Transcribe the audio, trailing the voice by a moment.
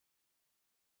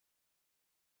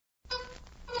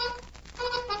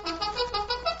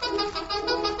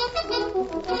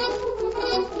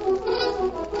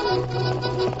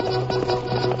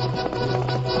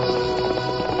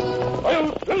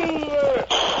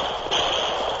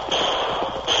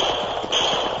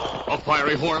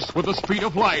fiery horse with the speed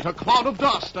of light, a cloud of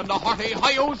dust, and a hearty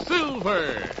hi-yo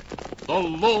silver. The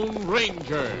Lone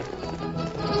Ranger.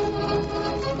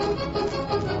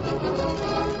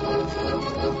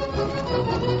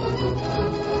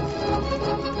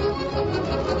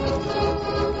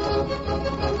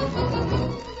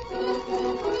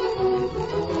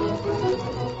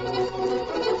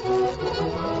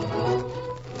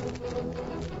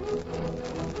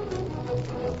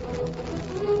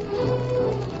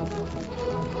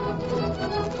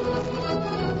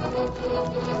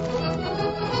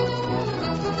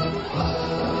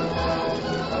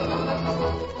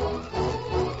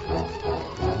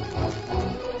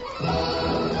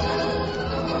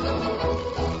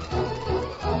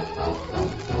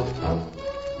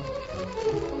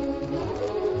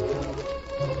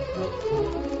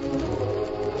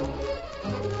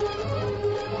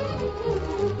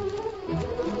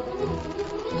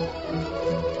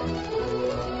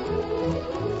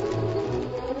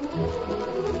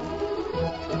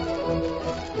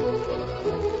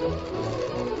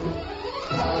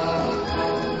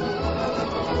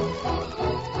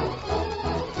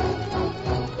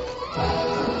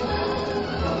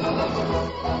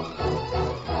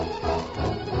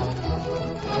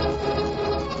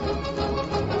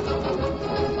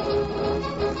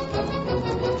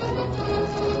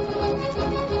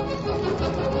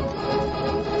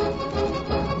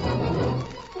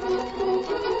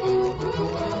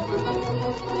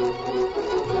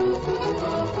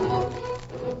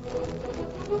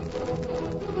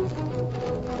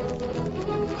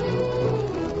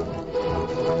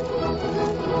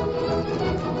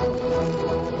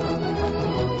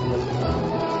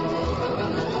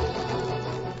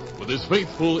 His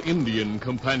faithful Indian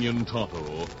companion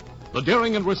Tonto, the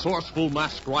daring and resourceful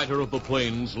masked rider of the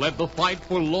plains led the fight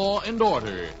for law and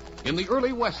order in the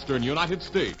early western United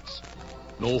States.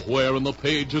 Nowhere in the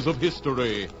pages of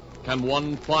history can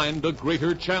one find a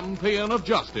greater champion of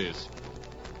justice.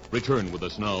 Return with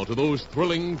us now to those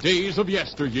thrilling days of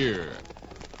yesteryear.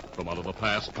 From out of the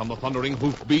past come the thundering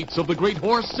hoofbeats of the great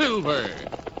horse Silver.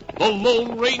 The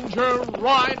Lone Ranger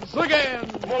rides again.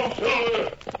 Come on,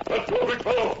 Silver. Let's go, big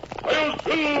fellow. Hail,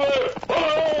 Silver!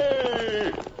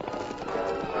 Hooray!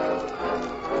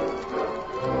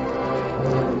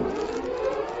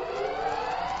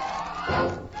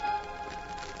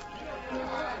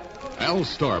 Al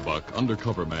Starbuck,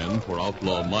 undercover man for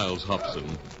outlaw Miles Hobson,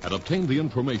 had obtained the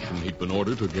information he'd been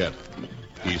ordered to get.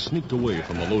 He sneaked away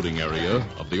from the loading area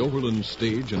of the Overland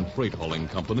Stage and Freight Hauling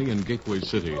Company in Gateway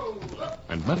City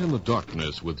and met in the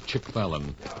darkness with Chick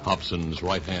Fallon, Hobson's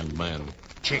right-hand man.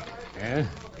 Chick. Yeah?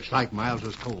 It's like Miles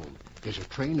was told. There's a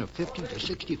train of 50 to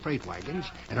 60 freight wagons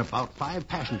and about 5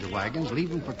 passenger wagons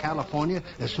leaving for California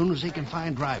as soon as they can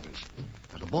find drivers.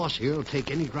 Now, the boss here will take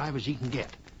any drivers he can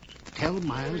get. Tell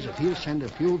Miles if he'll send a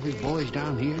few of his boys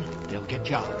down here, they'll get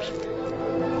jobs.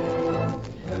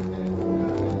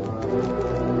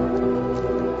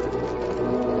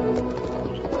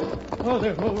 Oh,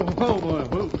 there.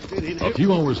 Whoa. Steady there. A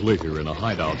few hours later, in a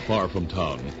hideout far from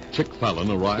town, Chick Fallon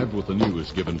arrived with the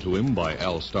news given to him by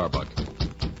Al Starbuck.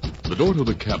 The door to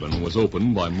the cabin was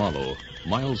opened by Mollo,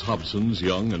 Miles Hobson's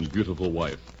young and beautiful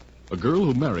wife, a girl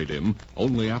who married him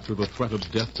only after the threat of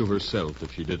death to herself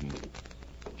if she didn't.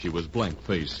 She was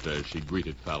blank-faced as she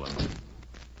greeted Fallon.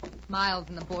 Miles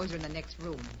and the boys are in the next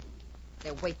room.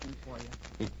 They're waiting for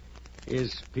you.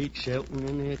 Is Pete Shelton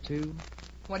in there, too?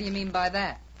 What do you mean by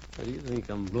that? What, do you think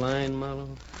I'm blind,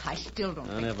 Marlowe? I still don't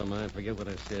think... Never mind. Forget what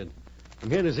I said. I'm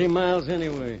here to see Miles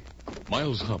anyway.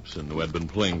 Miles Hobson, who had been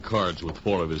playing cards with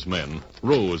 4 of his men,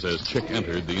 rose as Chick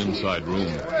entered the inside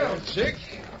room. Well, Chick,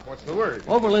 what's the word?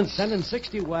 Overland sending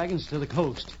 60 wagons to the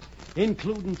coast,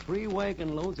 including 3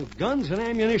 wagon loads of guns and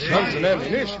ammunition. Guns and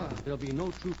ammunition? There'll be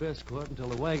no troop escort until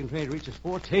the wagon train reaches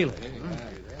Fort Taylor.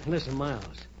 Listen,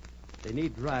 Miles, they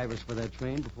need drivers for that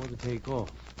train before they take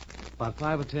off. About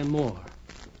 5 or 10 more.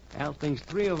 Al thinks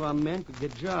 3 of our men could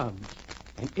get jobs.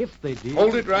 And if they did...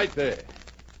 Hold it right there.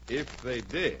 If they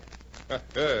did.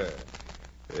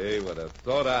 Hey, what a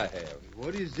thought I have.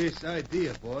 What is this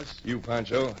idea, boss? You,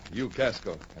 Pancho, you,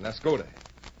 Casco, and Ascota.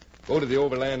 Go to the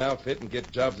Overland outfit and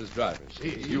get jobs as drivers.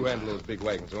 You handle those big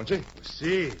wagons, don't you?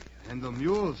 See, and the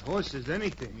mules, horses,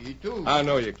 anything. Me too. I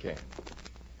know you can.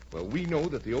 Well, we know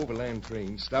that the Overland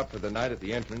train stopped for the night at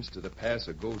the entrance to the pass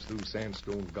that goes through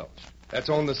Sandstone Gulch. That's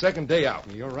on the 2nd day out.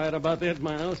 You're right about that,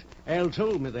 Miles. Al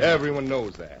told me that. Everyone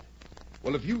knows that.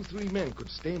 Well, if you 3 men could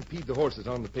stampede the horses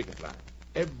on the picket line,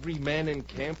 every man in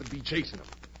camp would be chasing them.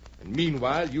 And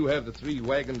meanwhile, you have the 3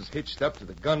 wagons hitched up to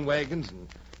the gun wagons and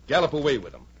gallop away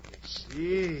with them.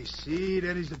 See,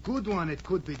 that is a good one. It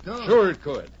could be done. Sure it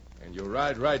could. And you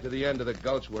ride right to the end of the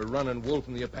gulch where Running Wolf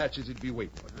and the Apaches would be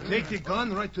waiting. Take the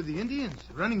gun right to the Indians?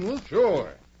 Running Wolf?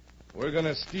 Sure. We're going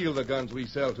to steal the guns we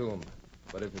sell to them.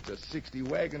 But if it's a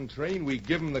 60-wagon train, we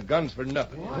give them the guns for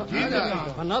nothing.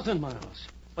 For nothing, Miles.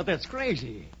 But that's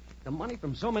crazy. The money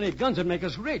from so many guns would make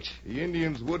us rich. The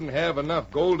Indians wouldn't have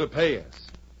enough gold to pay us.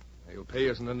 They'll pay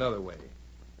us in another way.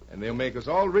 And they'll make us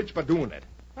all rich by doing it.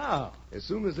 How? As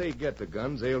soon as they get the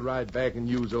guns, they'll ride back and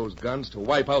use those guns to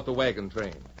wipe out the wagon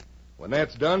train. When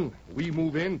that's done, we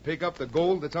move in, pick up the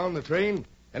gold that's on the train,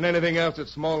 and anything else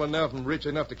that's small enough and rich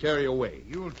enough to carry away.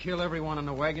 You'll kill everyone on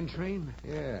the wagon train?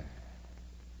 Yeah.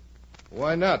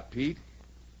 Why not, Pete?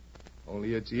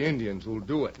 Only it's the Indians who'll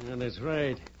do it. Yeah, that's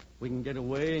right. We can get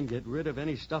away and get rid of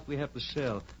any stuff we have to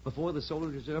sell before the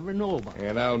soldiers ever know about it.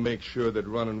 And I'll make sure that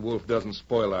Running Wolf doesn't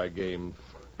spoil our game.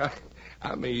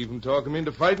 I may even talk him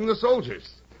into fighting the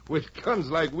soldiers. With guns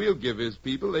like we'll give his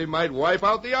people, they might wipe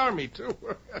out the army, too.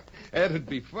 That'd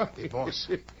be funny. Boss,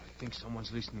 I think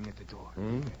someone's listening at the door.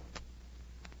 Hmm?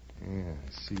 Yeah,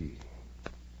 I see.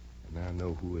 And I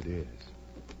know who it is.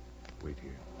 Wait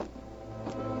here.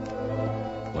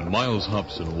 When Miles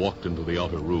Hobson walked into the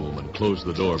outer room and closed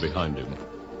the door behind him,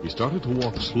 he started to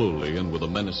walk slowly and with a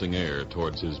menacing air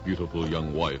towards his beautiful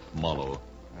young wife, Mollo.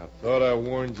 I thought I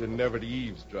warned you never to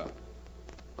eavesdrop.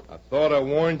 I thought I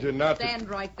warned you not Stand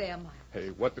right there, Miles. Hey,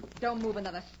 what the... Don't move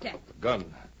another step. Gun.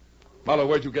 Mollo,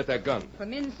 where'd you get that gun?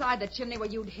 From inside the chimney where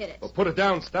you'd hit it. Well, put it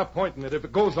down. Stop pointing it. If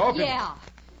it goes off... Yeah.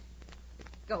 If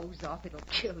it goes off, it'll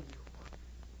kill you.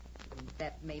 And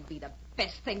that may be the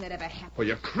best thing that ever happened. Well,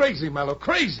 you're crazy, Mollo.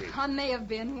 Crazy. I may have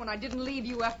been when I didn't leave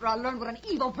you after I learned what an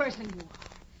evil person you are.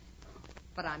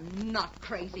 But I'm not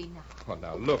crazy now. Well,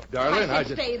 now, look, darling, I I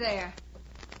said just... stay there.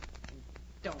 And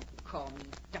don't call me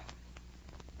darling.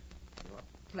 You're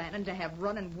planning to have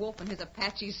Running Wolf and his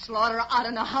Apaches slaughter I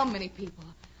don't know how many people.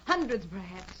 Hundreds,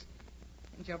 perhaps.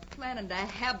 And you're planning to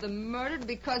have them murdered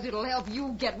because it'll help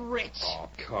you get rich. Oh,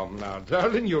 come now,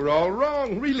 darling. You're all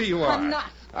wrong. Really you are. I'm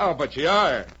not. Oh, but you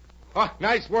are. Oh,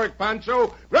 nice work,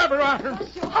 Pancho. Grab her arm.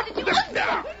 So how did you...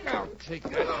 Now, take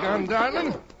that gun,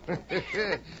 darling.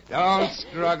 Don't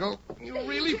struggle. You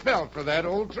really fell for that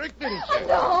old trick, didn't you?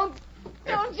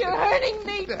 Don't you're hurting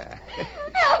me.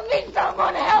 Help me,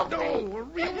 someone help me. No, a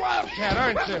real wildcat,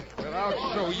 aren't you? Well,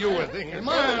 I'll show you a thing.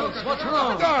 Miles, what's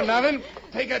wrong? Go, nothing.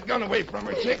 Take that gun away from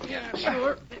her, chick. Yeah,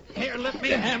 sure. Here, let me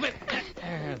have it.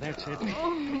 There, that's it. Oh,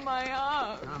 my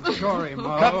arm. I'm sorry,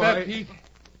 Ma. Cut that, Pete.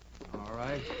 All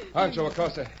right. Pancho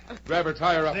Acosta. Grab her,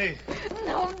 tie her up. Hey,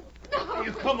 No.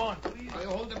 you come on, please. I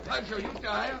hold the Pancho, you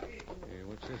die. Hey,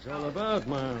 what's this all about,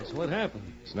 Miles? What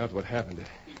happened? It's not what happened.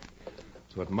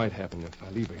 It's what might happen if I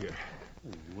leave her here.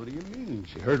 What do you mean?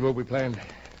 She heard what we planned.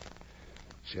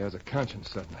 She has a conscience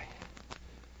suddenly.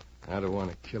 I don't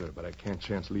want to kill her, but I can't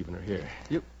chance leaving her here.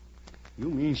 You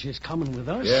mean she's coming with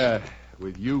us? Yeah,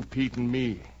 with you, Pete, and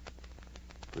me.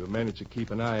 We'll manage to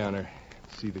keep an eye on her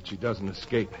and see that she doesn't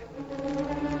escape.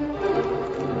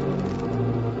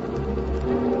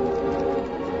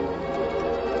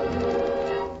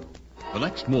 The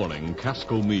next morning,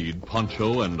 Casco Meade,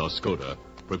 Pancho, and Oscoda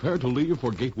prepared to leave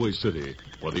for Gateway City,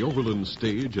 where the Overland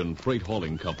Stage and Freight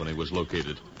Hauling Company was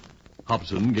located.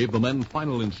 Hobson gave the men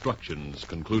final instructions,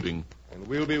 concluding, And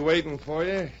we'll be waiting for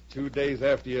you 2 days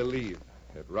after you leave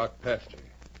at Rock Pasture.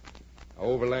 Our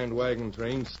overland wagon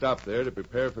train stopped there to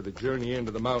prepare for the journey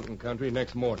into the mountain country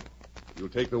next morning. You'll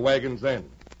take the wagons then.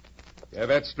 You have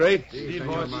that straight?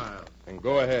 Senor Miles. Then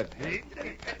go ahead.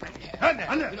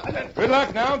 Under. Good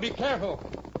luck now. Be careful.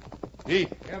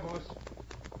 Pete, Yeah, boss.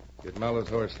 get Mallow's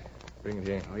horse. Bring it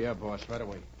here. Oh, yeah, boss, right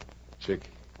away. Chick,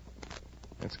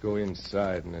 let's go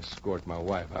inside and escort my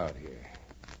wife out here.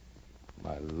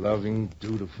 My loving,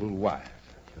 dutiful wife.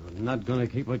 You're not going to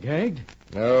keep her gagged?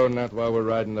 No, not while we're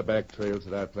riding the back trails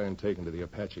that I plan taking to the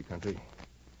Apache country.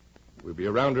 We'll be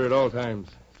around her at all times,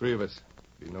 3 of us.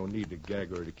 Be no need to gag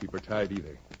her or to keep her tied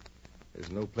either.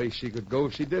 There's no place she could go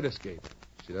if she did escape.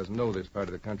 She doesn't know this part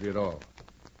of the country at all.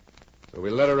 So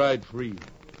we'll let her ride free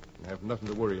and have nothing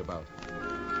to worry about.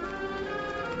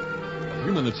 A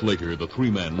few minutes later, the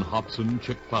 3 men, Hobson,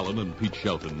 Chick Fallon, and Pete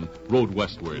Shelton, rode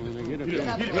westward.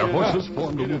 Their horses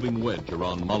formed a moving wedge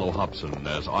around Mollo Hobson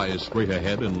as, eyes straight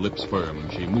ahead and lips firm,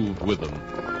 she moved with them.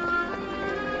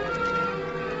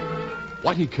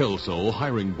 Whitey Kelso,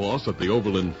 hiring boss at the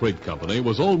Overland Freight Company,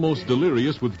 was almost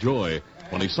delirious with joy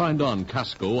when he signed on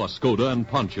Casco, Oscoda, and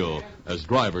Pancho as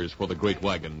drivers for the great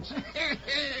wagons.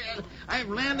 I've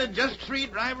landed just 3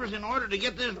 drivers in order to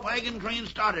get this wagon train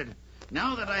started.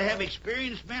 Now that I have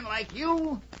experienced men like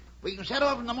you, we can set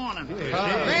off in the morning.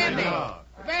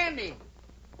 Vandy!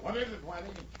 What is it,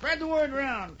 Whitey? Spread the word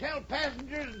around. Tell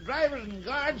passengers and drivers and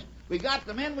guards we got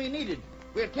the men we needed.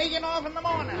 We're taking off in the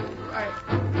morning. Right.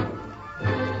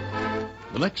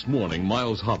 The next morning,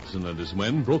 Miles Hobson and his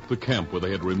men broke the camp where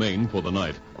they had remained for the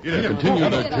night and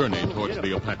continued their journey towards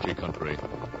the Apache country.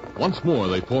 Once more,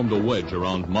 they formed a wedge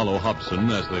around Malo Hobson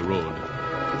as they rode.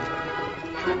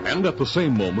 And at the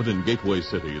same moment in Gateway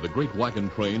City, the great wagon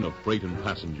train of freight and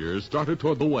passengers started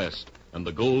toward the west and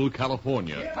the gold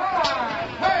California.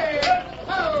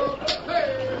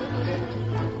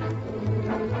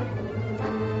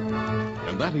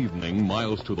 And that evening,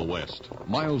 miles to the west,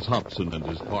 Miles Hobson and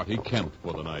his party camped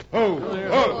for the night.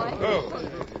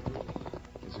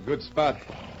 It's a good spot.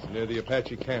 It's near the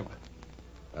Apache camp.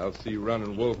 I'll see Run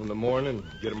and Wolf in the morning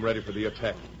and get them ready for the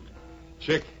attack.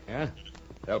 Chick. Yeah?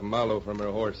 Help Malo from her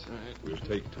horse. We'll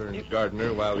take turns guarding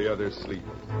her while the others sleep.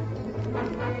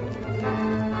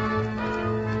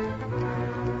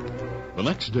 The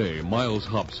next day, Miles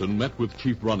Hobson met with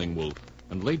Chief Running Wolf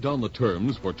and laid down the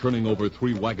terms for turning over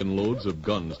 3 wagon loads of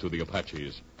guns to the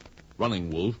Apaches. Running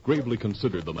Wolf gravely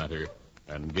considered the matter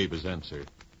and gave his answer.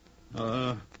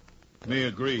 Me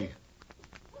agree.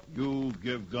 You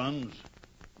give guns,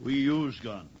 we use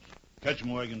guns. Catch 'em,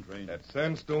 wagon train. At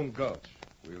Sandstone Gulch.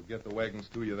 We'll get the wagons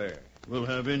to you there. We'll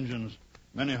have Injuns.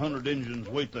 Many hundred Injuns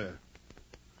wait there.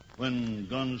 When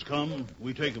guns come,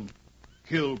 we take 'em.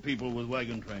 Kill people with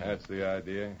wagon train. That's the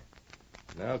idea.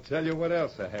 And I'll tell you what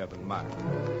else I have in mind.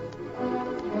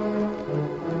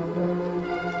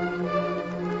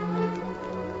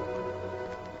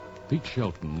 Pete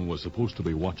Shelton was supposed to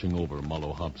be watching over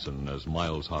Malo Hobson as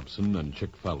Miles Hobson and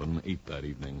Chick Fallon ate that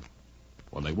evening.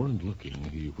 When they weren't looking,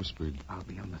 he whispered, I'll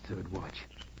be on the third watch.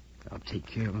 I'll take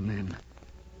care of them then.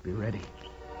 Be ready.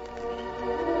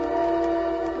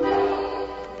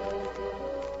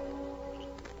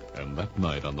 And that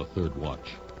night on the third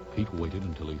watch, Pete waited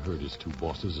until he heard his 2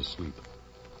 bosses asleep.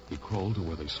 He crawled to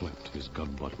where they slept, his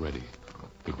gun butt ready.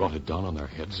 He brought it down on their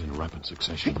heads in rapid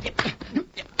succession.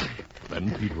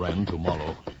 Then Pete ran to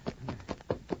Malo.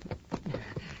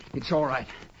 It's all right.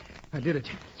 I did it.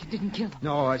 You didn't kill him.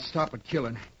 No, I stop at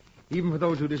killing, even for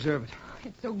those who deserve it.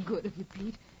 It's so good of you,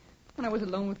 Pete. When I was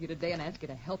alone with you today and asked you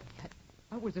to help me,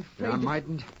 I was afraid. I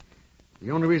mightn't.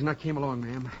 The only reason I came along,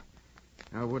 ma'am,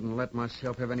 I wouldn't let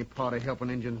myself have any part of helping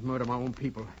Indians murder my own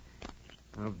people.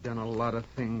 I've done a lot of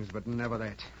things, but never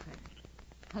that.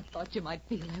 I thought you might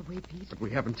feel that way, Pete. But we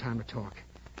haven't time to talk.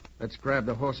 Let's grab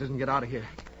the horses and get out of here.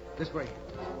 This way.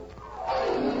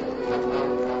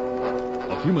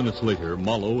 A few minutes later,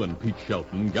 Malo and Pete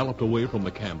Shelton galloped away from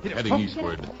the camp, heading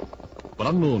eastward. But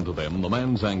unknown to them, the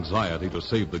man's anxiety to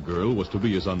save the girl was to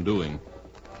be his undoing.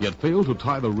 He had failed to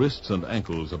tie the wrists and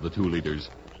ankles of the 2 leaders,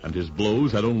 and his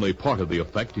blows had only part of the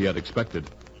effect he had expected.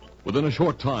 Within a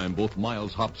short time, both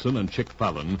Miles Hobson and Chick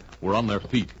Fallon were on their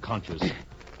feet, conscious.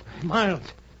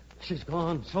 Miles, she's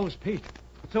gone. So's Pete.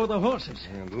 So are the horses.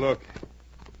 And look,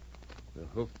 the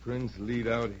hoof prints lead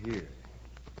out here.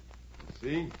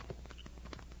 See?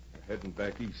 They're heading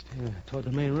back east. Yeah, toward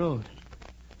the main road.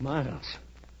 Miles,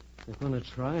 they're going to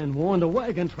try and warn the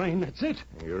wagon train, that's it.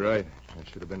 You're right. I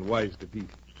should have been wise to Pete.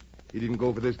 He didn't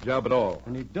go for this job at all.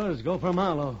 And he does go for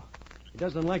Malo. He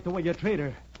doesn't like the way you treat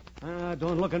her.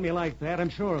 Don't look at me like that, I'm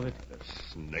sure of it. That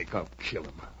snake, I'll kill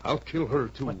him. I'll kill her,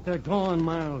 too. But they're gone,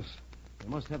 Miles. They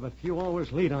must have a few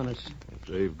hours lead on us. If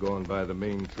they've gone by the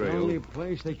main trail... The only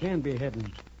place they can be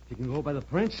heading. You can go by the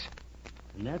prints,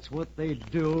 and that's what they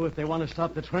do if they want to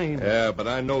stop the train. Yeah, but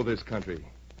I know this country.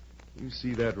 You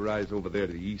see that rise over there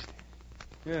to the east?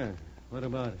 Yeah, what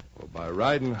about it? Well, by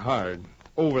riding hard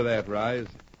over that rise,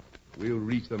 we'll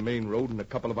reach the main road in a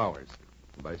couple of hours.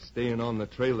 And by staying on the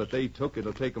trail that they took,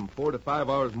 it'll take them 4 to 5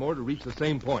 hours more to reach the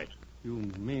same point. You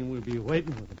mean we'll be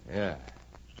waiting for them? Yeah.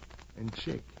 And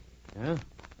Chick, Yeah?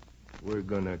 we're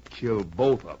gonna kill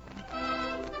both of them.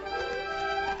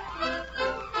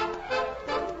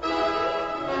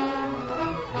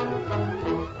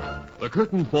 The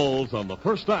curtain falls on the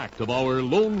first act of our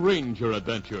Lone Ranger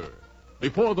adventure.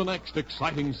 Before the next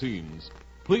exciting scenes,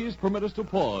 please permit us to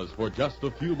pause for just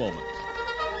a few moments.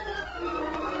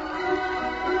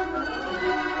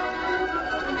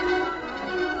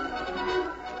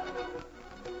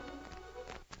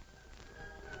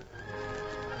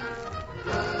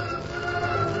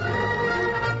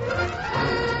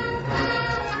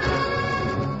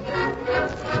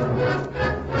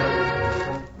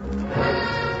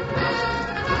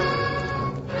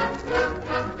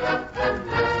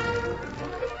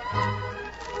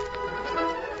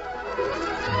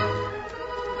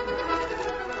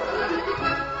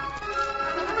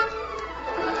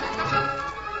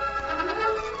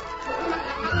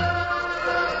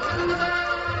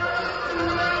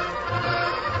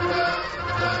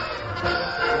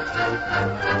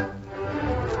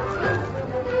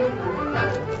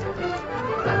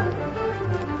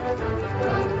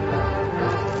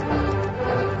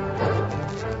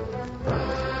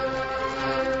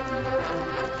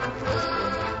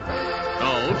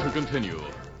 Now to continue.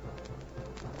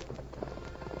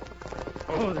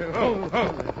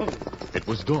 It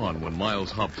was dawn when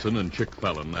Miles Hobson and Chick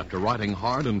Fallon, after riding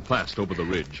hard and fast over the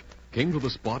ridge, came to the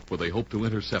spot where they hoped to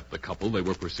intercept the couple they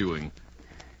were pursuing.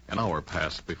 An hour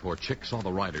passed before Chick saw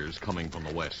the riders coming from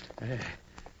the west.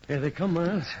 Here they come,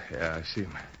 Miles. Yeah, I see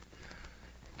him.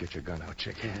 Get your gun out,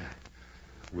 Chick. Yeah.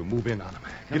 We'll move in on him.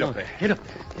 Come Get on. up there. Get up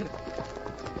there. Get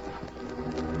up.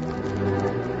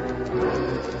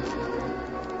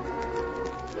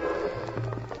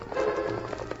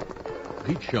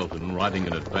 Pete Shelton, riding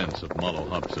in advance of Marlowe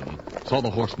Hobson, saw the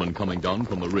horsemen coming down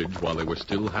from the ridge while they were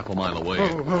still half a mile away.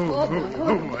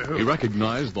 He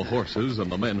recognized the horses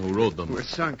and the men who rode them. We're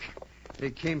sunk.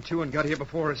 They came to and got here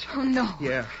before us. Oh, no.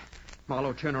 Yeah.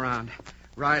 Marlowe, turn around.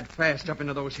 Ride fast up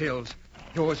into those hills.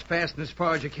 Go as fast and as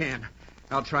far as you can.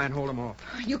 I'll try and hold them off.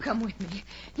 You come with me.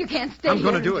 You can't stay I'm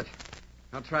going to here do it.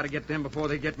 I'll try to get them before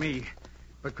they get me.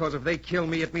 Because if they kill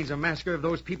me, it means a massacre of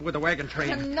those people with the wagon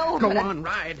train. No, Go but on,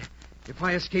 ride. If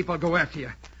I escape, I'll go after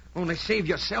you. Only save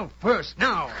yourself first,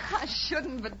 now. I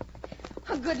shouldn't, but...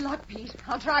 Oh, good luck, Pete.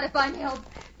 I'll try to find help.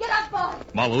 Get up, boy.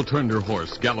 Marlowe turned her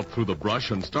horse, galloped through the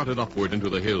brush, and started upward into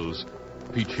the hills.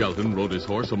 Pete Shelton rode his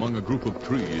horse among a group of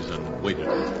trees and waited.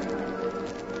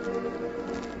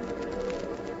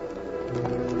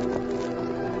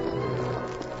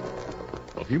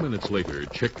 A few minutes later,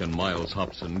 Chick and Miles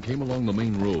Hobson came along the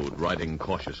main road, riding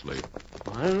cautiously.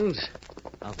 Miles,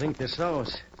 I think they saw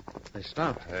us. They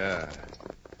stopped. Yeah,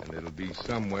 and it'll be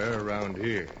somewhere around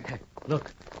here. Hey,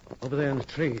 look, over there in the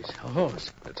trees, a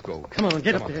horse. Let's go. Come on,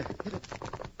 get Come up on. there.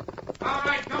 All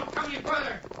right, don't come any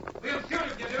further. We'll shoot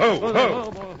if you do. Ho, ho!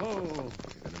 Ho. You're going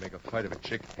to make a fight of it,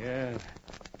 Chick. Yeah.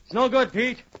 It's no good,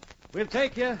 Pete. We'll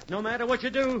take you, no matter what you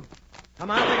do. Come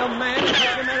out like a man.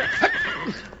 Take your man.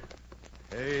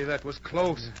 Hey, that was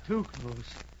close. Too close.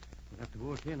 We'll have to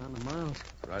work in on the Miles.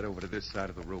 Right over to this side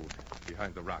of the road,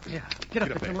 behind the rocks. Yeah, get up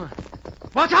there. there. Come on.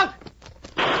 Watch out!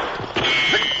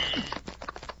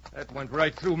 That went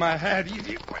right through my head.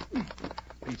 Easy.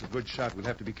 Pete's a good shot. We'll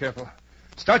have to be careful.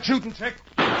 Start shooting, Chick.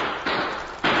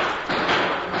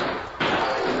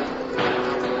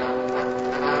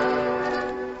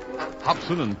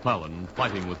 Hobson and Fallon,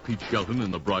 fighting with Pete Shelton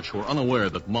in the brush, were unaware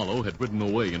that Marlowe had ridden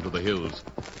away into the hills.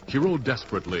 She rode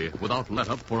desperately, without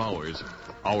let-up, for hours.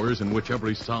 Hours in which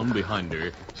every sound behind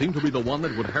her seemed to be the one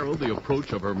that would herald the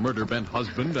approach of her murder-bent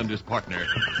husband and his partner.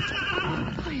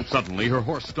 Suddenly, her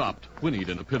horse stopped, whinnied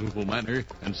in a pitiful manner,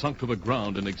 and sunk to the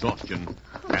ground in exhaustion.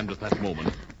 And at that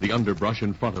moment, the underbrush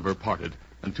in front of her parted,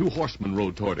 and two horsemen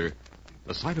rode toward her.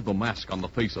 The sight of the mask on the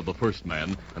face of the first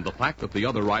man and the fact that the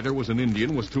other rider was an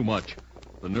Indian was too much.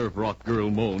 The nerve-wrought girl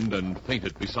moaned and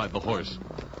fainted beside the horse.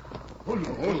 The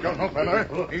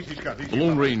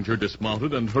Lone Ranger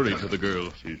dismounted and hurried to the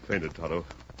girl. She's fainted, Tonto.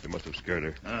 They must have scared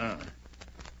her.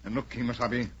 And look,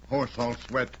 Kimasabi, horse all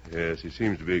sweat. Yes, he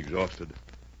seems to be exhausted.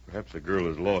 Perhaps the girl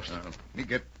is lost. Me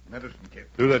get medicine kit.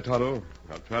 Do that, Tonto.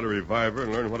 I'll try to revive her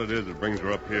and learn what it is that brings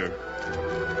her up here.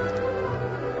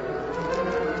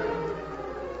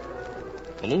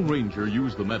 The Lone Ranger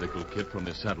used the medical kit from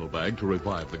his saddlebag to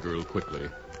revive the girl quickly.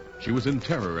 She was in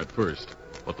terror at first,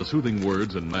 but the soothing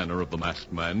words and manner of the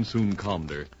masked man soon calmed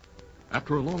her.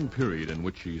 After a long period in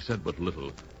which she said but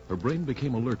little, her brain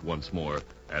became alert once more,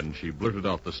 and she blurted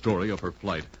out the story of her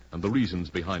flight and the reasons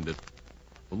behind it.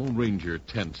 The Lone Ranger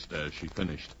tensed as she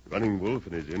finished. Running Wolf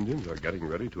and his Indians are getting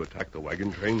ready to attack the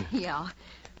wagon train. Yeah.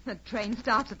 The train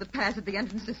stops at the pass at the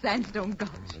entrance to Sandstone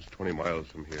Gulch. That's 20 miles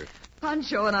from here.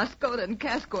 Pancho and Oscoda and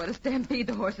Casco are to stampede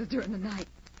the horses during the night.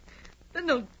 Then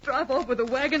they'll drive off with the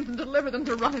wagons and deliver them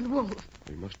to Running Wolf.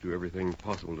 We must do everything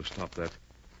possible to stop that.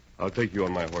 I'll take you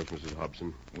on my horse, Mrs.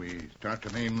 Hobson. We start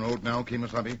the main road now,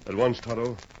 Kimasabi? At once,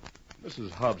 Tonto. Mrs.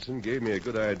 Hobson gave me a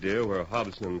good idea where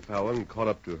Hobson and Fallon caught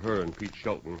up to her and Pete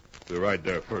Shelton. We'll ride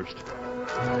there first.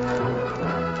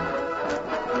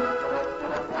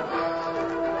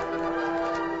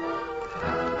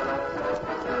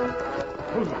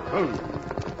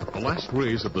 The last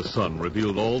rays of the sun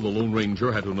revealed all the Lone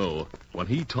Ranger had to know when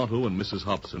he, Tonto, and Mrs.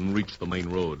 Hobson reached the main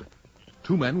road.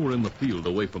 Two men were in the field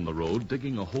away from the road,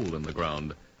 digging a hole in the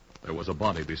ground. There was a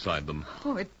body beside them.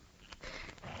 Oh, it's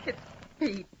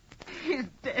Pete. He's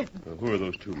dead. Who are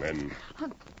those two men?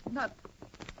 Not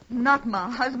Not my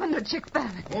husband or Chick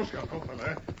Fallon. Oh, Scout, oh,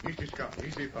 fella. Easy, Scout.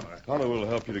 Easy, fella. Tonto will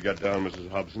help you to get down,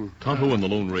 Mrs. Hobson. Tonto and the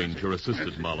Lone Ranger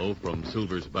assisted Malo from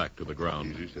Silver's back to the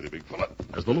ground. Easy, steady, big fella.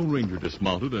 As the Lone Ranger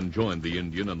dismounted and joined the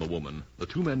Indian and the woman, the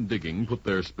two men digging put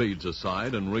their spades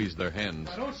aside and raised their hands.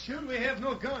 Now, don't shoot. We have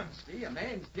no guns. See, a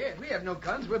man's dead. We have no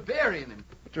guns. We're burying him.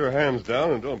 Put your hands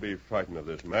down and don't be frightened of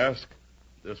this mask.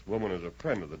 This woman is a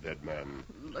friend of the dead man.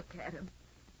 Look at him.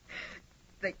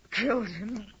 They killed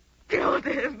him. Killed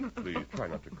him. Please, try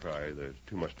not to cry. There's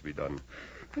too much to be done.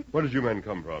 Where did you men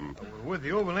come from? We're with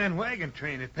the Overland wagon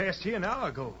train. It passed here an hour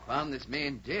ago. Found this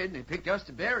man dead, and they picked us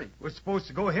to bury him. We're supposed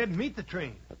to go ahead and meet the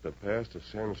train. At the pass to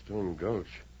Sandstone Gulch.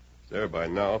 It's there by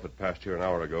now if it passed here an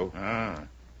hour ago. Ah.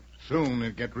 Soon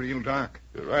it'll get real dark.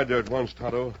 You ride there at once,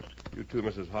 Tonto. You too,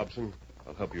 Mrs. Hobson.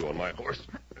 I'll help you on my horse.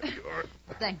 There you are.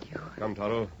 Thank you. Come,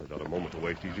 Tonto. There's not a moment to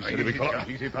waste. Easy, steady, Easy, big fella. Scout.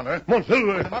 Easy, fella. Come on,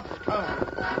 Silver. Come up, Scout.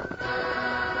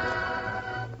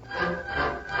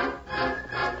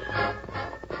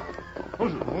 Oh,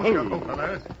 Scout, oh,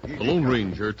 fella. The Lone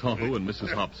Ranger, Tonto, and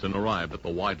Mrs. Hobson arrived at the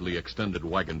widely extended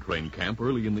wagon train camp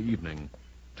early in the evening.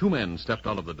 Two men stepped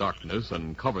out of the darkness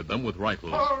and covered them with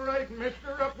rifles. All right,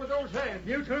 mister. Up with those hands.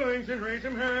 You two, Injun, raise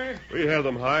them high. We have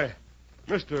them high.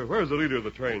 Mister, where's the leader of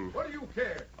the train? What do you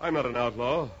care? I'm not an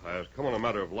outlaw. I've come on a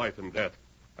matter of life and death.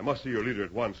 I must see your leader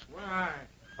at once. Why?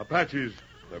 Apaches,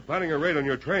 they're planning a raid on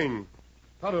your train.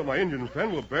 Tonto, my Indian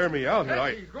friend, will bear me out,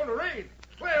 and He's going to raid.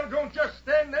 Well, don't just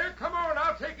stand there. Come on,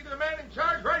 I'll take you to the man in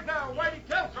charge right now, Whitey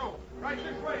Kelso. Right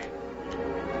this way.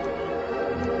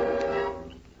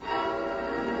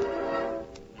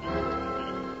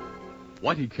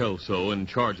 Whitey Kelso, in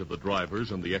charge of the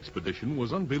drivers and the expedition,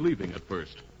 was unbelieving at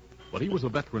first. But he was a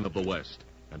veteran of the West,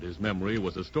 and his memory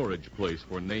was a storage place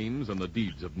for names and the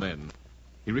deeds of men.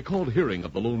 He recalled hearing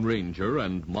of the Lone Ranger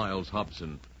and Miles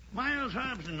Hobson. Miles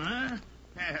Hobson, huh?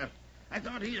 Yeah, I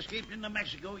thought he escaped into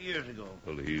Mexico years ago.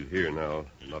 Well, he's here now,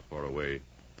 not far away.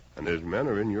 And his men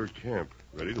are in your camp,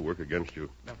 ready to work against you.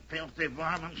 The filthy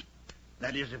varmints.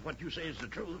 That is, if what you say is the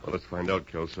truth. Well, let's find out,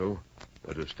 Kelso.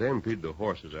 They're to stampede the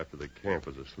horses after the camp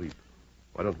is asleep.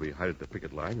 Why don't we hide at the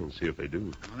picket line and see if they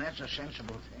do? Well, that's a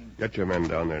sensible thing. Get your men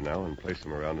down there now and place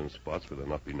them around in spots where they'll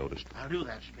not be noticed. I'll do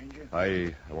that, stranger.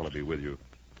 I want to be with you,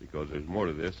 because there's more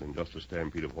to this than just a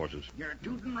stampede of horses. You're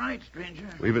tootin' right, stranger.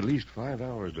 We've at least 5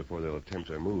 hours before they'll attempt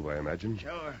their move, I imagine.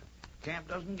 Sure. Camp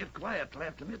doesn't get quiet till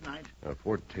after midnight.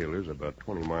 Fort Taylor's about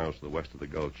 20 miles to the west of the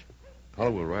gulch.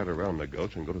 Tonto will ride around the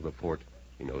gulch and go to the fort.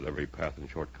 He knows every path and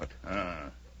shortcut.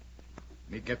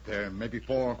 Me get there maybe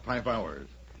 4 or 5 hours.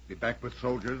 Be back with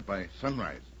soldiers by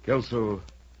sunrise. Kelso,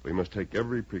 we must take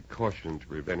every precaution to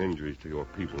prevent injuries to your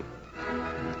people.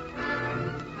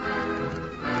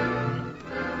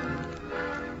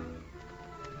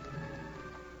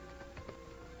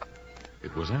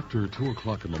 It was after 2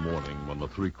 o'clock in the morning when the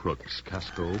three crooks,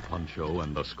 Casco, Pancho,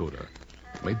 and Escoda,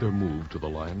 made their move to the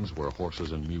lines where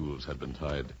horses and mules had been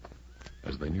tied.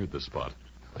 As they neared the spot,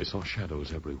 they saw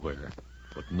shadows everywhere,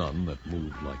 but none that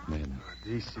moved like men.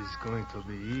 This is going to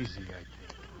be easy, I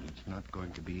think. It's not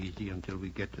going to be easy until we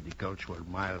get to the gulch where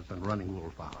Miles and Running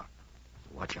Wolf are.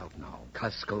 Watch out now.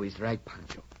 Casco is right,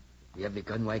 Pancho. We have the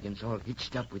gun wagons all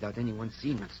hitched up without anyone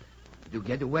seeing us. To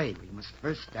get away, we must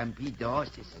first stampede the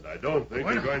horses. And I don't think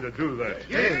we're going to do that.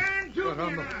 Get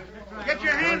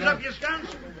your hands up, you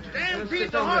skunks. Stampede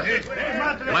the horses.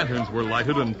 Lanterns were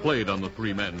lighted and played on the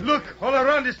three men. Look, all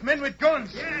around us men with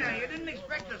guns. Yeah, you didn't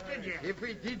expect us, did you? If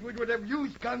we did, we would have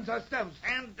used guns ourselves.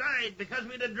 And died because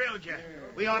we'd have drilled you.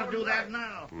 We ought to do that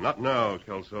now. Not now,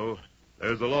 Kelso.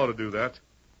 There's the law to do that.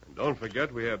 And don't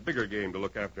forget, we have bigger game to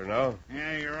look after now.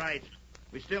 Yeah, you're right.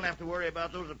 We still have to worry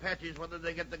about those Apaches, whether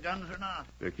they get the guns or not.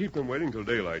 They keep them waiting till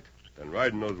daylight, and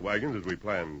ride in those wagons as we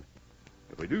planned.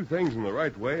 If we do things in the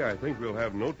right way, I think we'll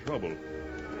have no trouble.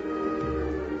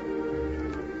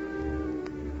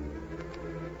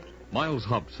 Miles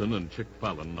Hobson and Chick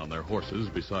Fallon on their horses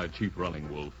beside Chief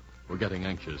Running Wolf were getting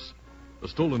anxious. The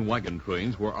stolen wagon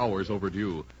trains were hours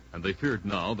overdue, and they feared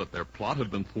now that their plot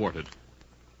had been thwarted.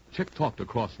 Chick talked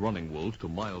across Running Wolf to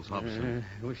Miles Hobson.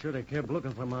 We should have kept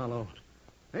looking for Marlowe.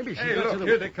 Maybe she Hey, got look, to the...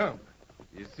 here they come.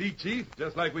 You see, Chief,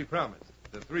 just like we promised.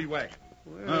 The three wagons.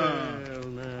 Well,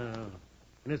 now.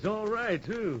 And it's all right,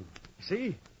 too.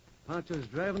 See? Pancho's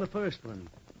driving the first one.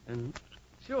 And,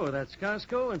 sure, that's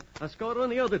Casco and Escoda on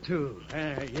the other two.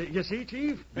 You see,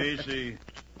 Chief? Easy.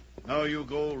 Now you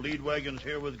go. Lead wagons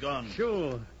here with guns.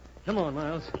 Sure. Come on,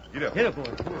 Miles. Get up. Get up, boy.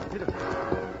 Come on, get up.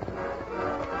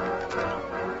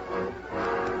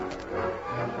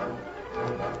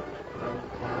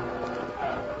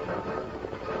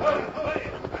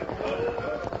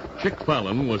 Chick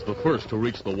Fallon was the first to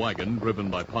reach the wagon driven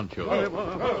by Pancho.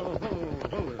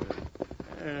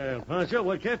 Pancho,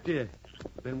 what kept you?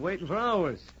 Been waiting for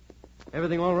hours.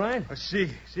 Everything all right? I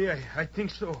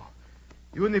think so.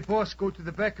 You and the boss go to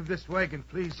the back of this wagon,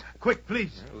 please. Quick,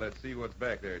 please. Well, let's see what's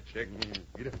back there, Chick.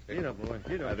 Get up, boy.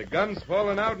 Get Are up. the guns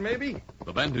falling out, maybe?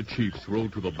 The bandit chiefs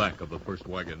rode to the back of the first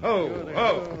wagon. Oh,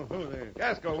 there.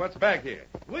 Gasco, what's back here?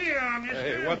 We are, mister.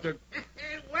 Hey, what the...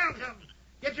 Welcome.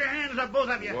 Get your hands up, both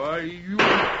of you. Why, you...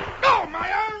 Oh,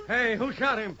 my arm! Hey, who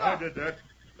shot him? I did that.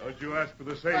 Don't you ask for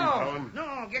the same, Fallon.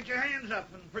 No, get your hands up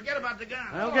and forget about the gun.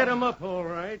 I'll get him up, all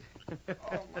right.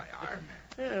 Oh, my arm.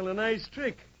 Well, a nice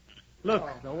trick. Look,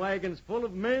 the wagon's full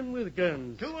of men with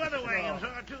guns. 2 other wagons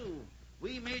are, too.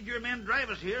 We made your men drive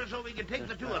us here so we could take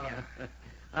the 2 of you.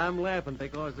 I'm laughing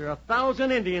because there are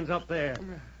 1,000 Indians up there.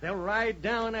 They'll ride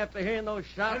down after hearing those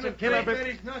shots and kill every... That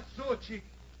is not so, Chick.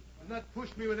 Do not push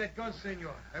me with that gun,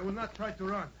 senor. I will not try to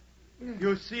run.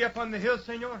 You see up on the hill,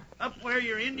 senor? Up where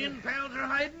your Indian pals are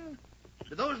hiding?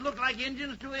 Do those look like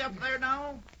Indians to you up there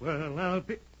now? Well, I'll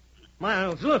be...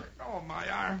 Miles, look. Oh, my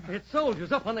arm. It's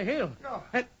soldiers up on the hill. No.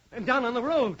 And down on the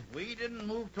road. We didn't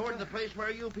move toward the place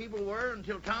where you people were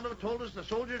until Tonto told us the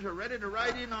soldiers are ready to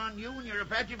ride in on you and your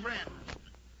Apache friends.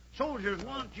 Soldiers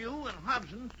want you and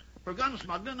Hobson for gun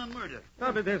smuggling and murder.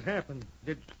 How did this happen?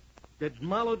 Did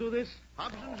Marlowe do this?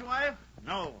 Hobson's wife?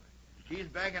 No. She's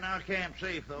back in our camp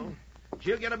safe, though.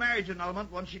 She'll get a marriage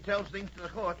annulment once she tells things to the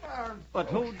court. But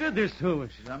who did this to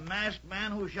us? The masked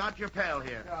man who shot your pal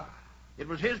here. It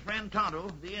was his friend Tonto,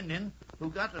 the Indian,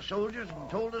 who got the soldiers and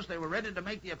told us they were ready to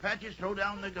make the Apaches throw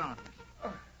down their guns.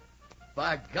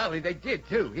 By golly, they did,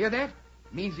 too. Hear that?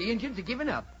 Means the Indians are giving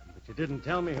up. But you didn't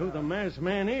tell me who the masked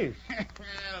man is.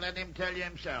 Well, let him tell you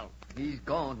himself. He's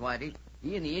gone, Whitey.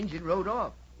 He and the Indian rode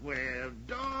off. Well,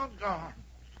 doggone.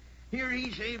 Here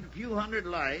he saved a few hundred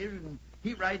lives, and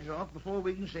he rides off before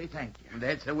we can say thank you.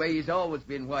 That's the way he's always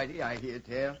been, Whitey, I hear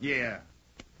tell. Yeah.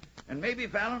 And maybe,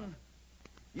 Fallon,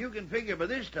 you can figure by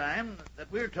this time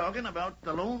that we're talking about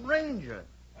the Lone Ranger.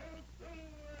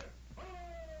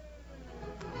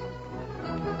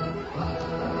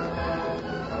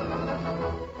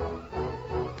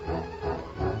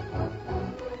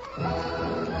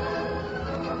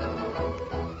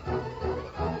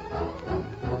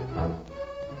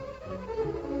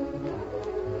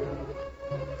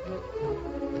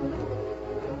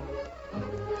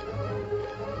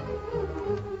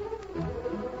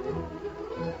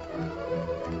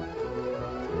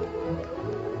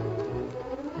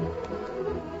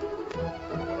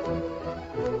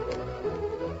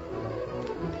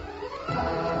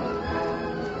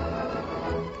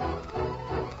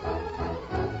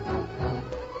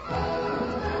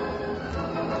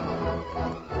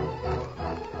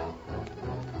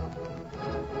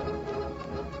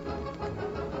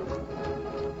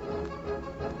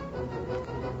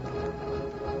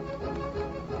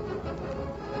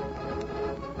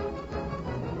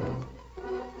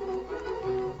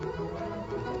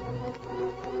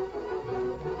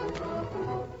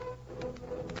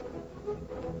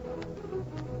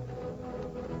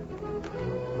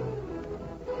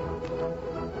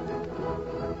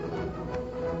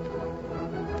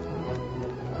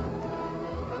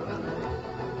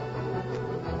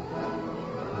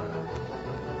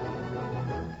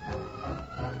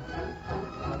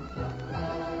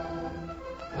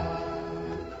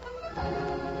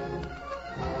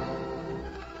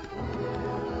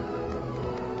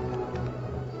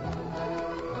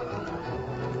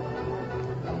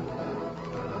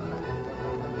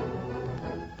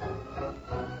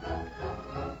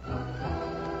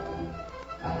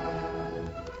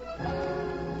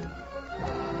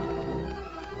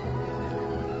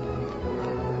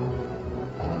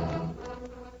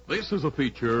 This is a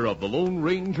feature of the Lone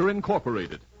Ranger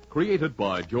Incorporated, created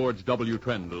by George W.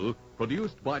 Trendle,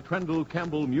 produced by Trendle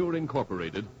Campbell Muir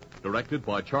Incorporated, directed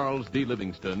by Charles D.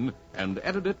 Livingston, and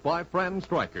edited by Fran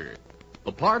Stryker.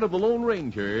 The part of the Lone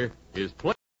Ranger is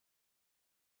played